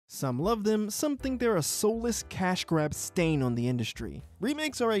Some love them, some think they're a soulless cash grab stain on the industry.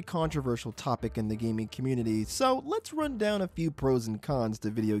 Remakes are a controversial topic in the gaming community, so let's run down a few pros and cons to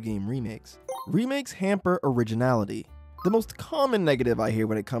video game remakes. Remakes hamper originality. The most common negative I hear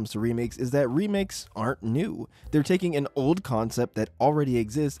when it comes to remakes is that remakes aren't new. They're taking an old concept that already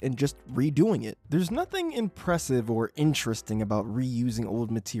exists and just redoing it. There's nothing impressive or interesting about reusing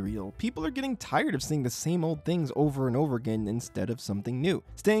old material. People are getting tired of seeing the same old things over and over again instead of something new.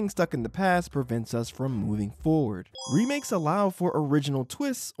 Staying stuck in the past prevents us from moving forward. Remakes allow for original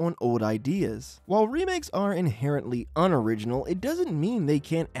twists on old ideas. While remakes are inherently unoriginal, it doesn't mean they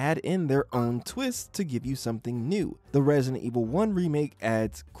can't add in their own twists to give you something new. The Resident Evil 1 remake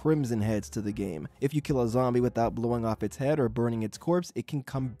adds crimson heads to the game. If you kill a zombie without blowing off its head or burning its corpse, it can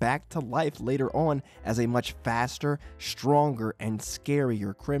come back to life later on as a much faster, stronger, and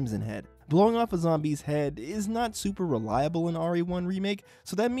scarier crimson head. Blowing off a zombie's head is not super reliable in RE1 Remake,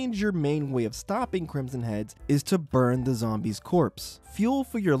 so that means your main way of stopping crimson heads is to burn the zombie's corpse. Fuel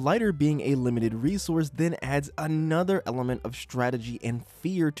for your lighter being a limited resource then adds another element of strategy and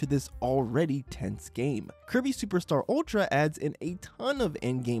fear to this already tense game. Kirby Superstar Ultra adds in a ton of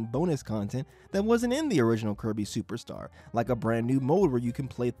in-game bonus content that wasn't in the original Kirby Superstar, like a brand new mode where you can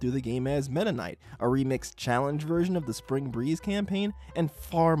play through the game as Meta Knight, a remixed challenge version of the Spring Breeze campaign, and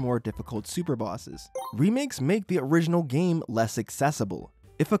far more difficult super bosses. Remakes make the original game less accessible.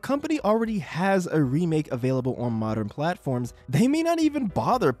 If a company already has a remake available on modern platforms, they may not even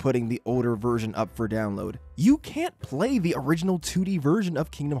bother putting the older version up for download. You can't play the original 2D version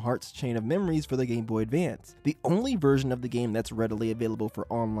of Kingdom Hearts Chain of Memories for the Game Boy Advance. The only version of the game that's readily available for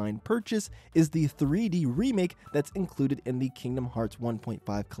online purchase is the 3D remake that's included in the Kingdom Hearts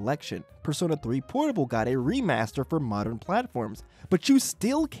 1.5 collection. Persona 3 Portable got a remaster for modern platforms, but you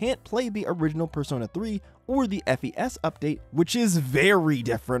still can't play the original Persona 3 or the FES update, which is very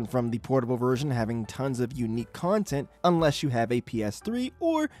different from the portable version having tons of unique content unless you have a PS3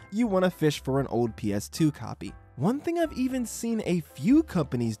 or you want to fish for an old PS2 copy. One thing I've even seen a few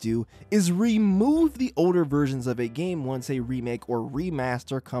companies do is remove the older versions of a game once a remake or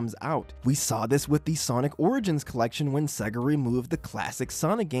remaster comes out. We saw this with the Sonic Origins collection when Sega removed the classic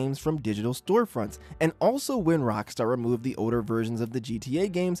Sonic games from digital storefronts, and also when Rockstar removed the older versions of the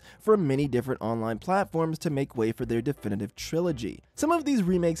GTA games from many different online platforms to make way for their definitive trilogy. Some of these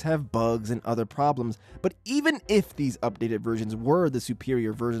remakes have bugs and other problems, but even if these updated versions were the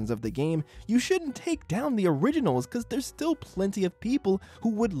superior versions of the game, you shouldn't take down the originals because there's still plenty of people who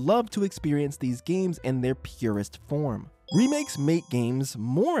would love to experience these games in their purest form. Remakes make games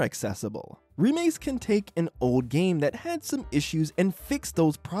more accessible. Remakes can take an old game that had some issues and fix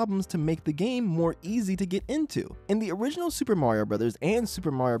those problems to make the game more easy to get into. In the original Super Mario Bros. And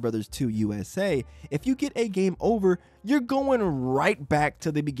Super Mario Bros. 2 USA, if you get a game over, you're going right back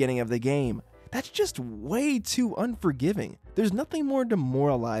to the beginning of the game. That's just way too unforgiving. There's nothing more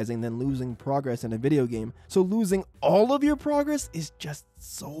demoralizing than losing progress in a video game, so losing all of your progress is just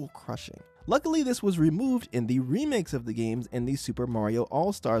soul crushing. Luckily, this was removed in the remakes of the games in the Super Mario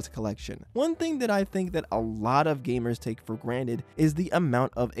All-Stars collection. One thing that I think that a lot of gamers take for granted is the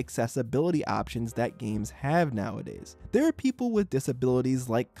amount of accessibility options that games have nowadays. There are people with disabilities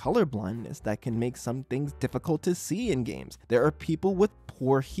like colorblindness that can make some things difficult to see in games. There are people with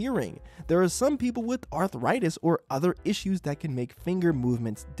poor hearing. There are some people with arthritis or other issues that can make finger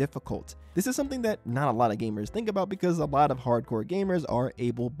movements difficult. This is something that not a lot of gamers think about because a lot of hardcore gamers are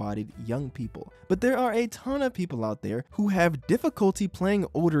able-bodied young people. But there are a ton of people out there who have difficulty playing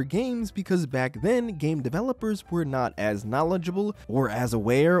older games because back then game developers were not as knowledgeable or as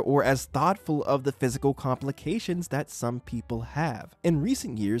aware or as thoughtful of the physical complications that some people have. In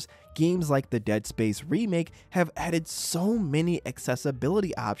recent years, games like the Dead Space remake have added so many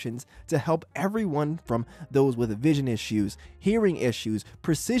accessibility options to help everyone from those with vision issues, hearing issues,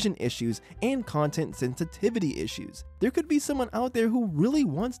 precision issues, and content sensitivity issues. There could be someone out there who really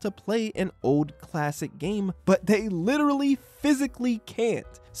wants to play an old classic game, but they literally physically can't.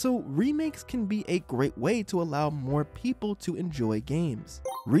 So remakes can be a great way to allow more people to enjoy games.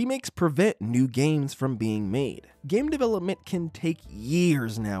 Remakes prevent new games from being made. Game development can take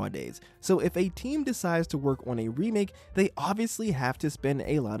years nowadays, so if a team decides to work on a remake, they obviously have to spend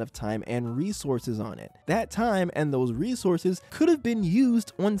a lot of time and resources on it. That time and those resources could have been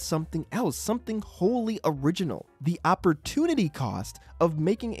used on something else, something wholly original. The opportunity cost of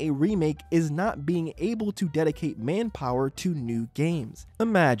making a remake is not being able to dedicate manpower to new games.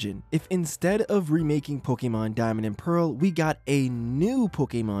 Imagine if instead of remaking Pokemon Diamond and Pearl, we got a new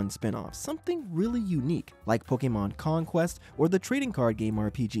Pokemon spin-off, something really unique, like Pokemon Conquest or the trading card game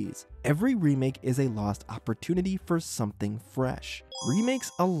RPGs. Every remake is a lost opportunity for something fresh.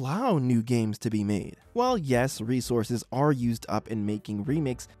 Remakes allow new games to be made. While yes, resources are used up in making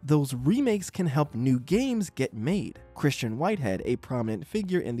remakes, those remakes can help new games get made. Christian Whitehead, a prominent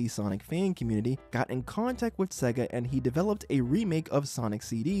figure in the Sonic fan community, got in contact with Sega and he developed a remake of Sonic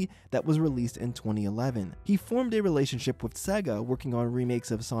CD that was released in 2011. He formed a relationship with Sega, working on remakes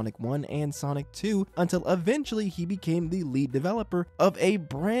of Sonic 1 and Sonic 2, until eventually he became the lead developer of a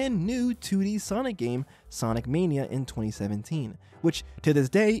brand new 2D Sonic game, Sonic Mania, in 2017, which to this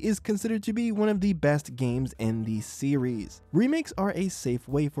day is considered to be one of the best games in the series. Remakes are a safe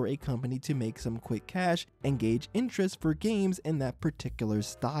way for a company to make some quick cash and gauge interest for games in that particular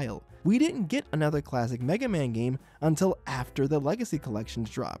style. We didn't get another classic Mega Man game until after the Legacy Collections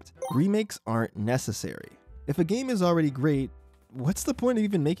dropped. Remakes aren't necessary. If a game is already great, what's the point of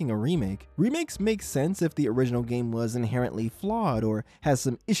even making a remake? Remakes make sense if the original game was inherently flawed or has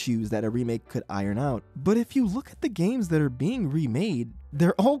some issues that a remake could iron out. But if you look at the games that are being remade,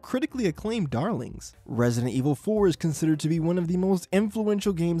 they're all critically acclaimed darlings. Resident Evil 4 is considered to be one of the most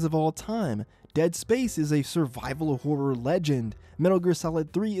influential games of all time. Dead Space is a survival horror legend. Metal Gear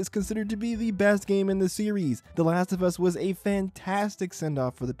Solid 3 is considered to be the best game in the series. The Last of Us was a fantastic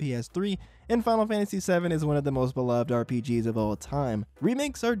send-off for the PS3, and Final Fantasy VII is one of the most beloved RPGs of all time.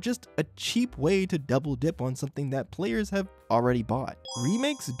 Remakes are just a cheap way to double dip on something that players have already bought.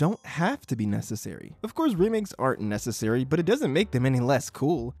 Remakes don't have to be necessary. Of course, remakes aren't necessary, but it doesn't make them any less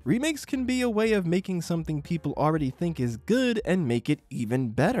cool. Remakes can be a way of making something people already think is good and make it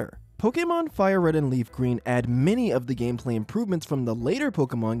even better. Pokemon Fire Red and Leaf Green add many of the gameplay improvements from the later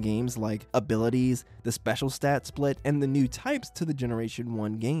Pokemon games, like abilities, the special stat split, and the new types to the Generation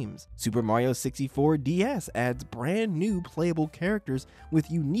 1 games. Super Mario 64 DS adds brand new playable characters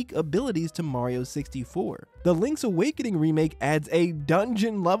with unique abilities to Mario 64. The Link's Awakening remake adds a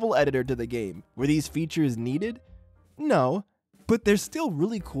dungeon level editor to the game. Were these features needed? No. But there's still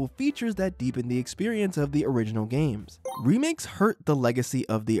really cool features that deepen the experience of the original games. Remakes hurt the legacy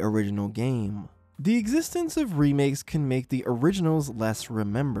of the original game. The existence of remakes can make the originals less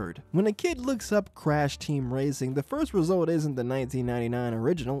remembered. When a kid looks up Crash Team Racing, the first result isn't the 1999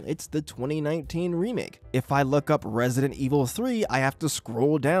 original, it's the 2019 remake. If I look up Resident Evil 3, I have to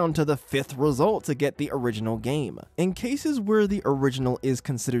scroll down to the 5th result to get the original game. In cases where the original is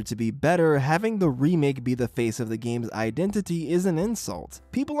considered to be better, having the remake be the face of the game's identity is an insult.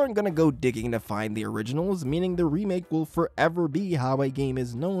 People aren't gonna go digging to find the originals, meaning the remake will forever be how a game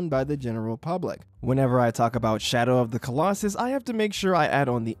is known by the general public. Whenever I talk about Shadow of the Colossus, I have to make sure I add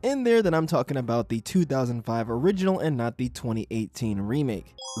on the end there that I'm talking about the 2005 original and not the 2018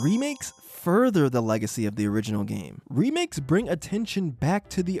 remake. Remakes further the legacy of the original game. Remakes bring attention back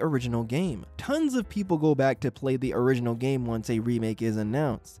to the original game. Tons of people go back to play the original game once a remake is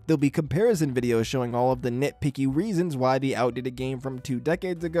announced. There'll be comparison videos showing all of the nitpicky reasons why the outdated game from 2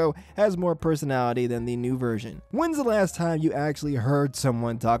 decades ago has more personality than the new version. When's the last time you actually heard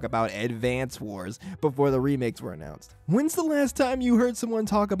someone talk about Advance Wars before the remakes were announced? When's the last time you heard someone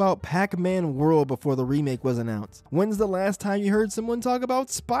talk about Pac-Man World before the remake was announced? When's the last time you heard someone talk about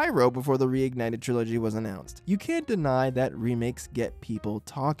Spyro before the Reignited trilogy was announced? You can't deny that remakes get people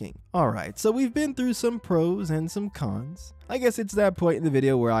talking. Alright, so we've been through some pros and some cons. I guess it's that point in the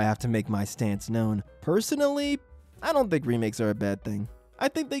video where I have to make my stance known. Personally, I don't think remakes are a bad thing. I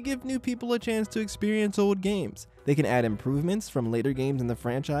think they give new people a chance to experience old games. They can add improvements from later games in the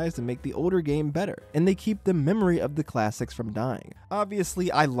franchise to make the older game better, and they keep the memory of the classics from dying.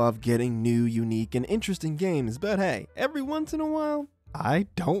 Obviously, I love getting new, unique, and interesting games, but hey, every once in a while, I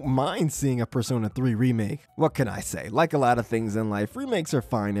don't mind seeing a Persona 3 remake. What can I say? Like a lot of things in life, remakes are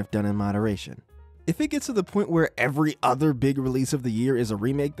fine if done in moderation. If it gets to the point where every other big release of the year is a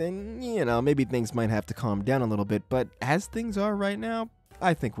remake, then, maybe things might have to calm down a little bit, but as things are right now,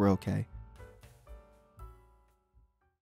 I think we're okay.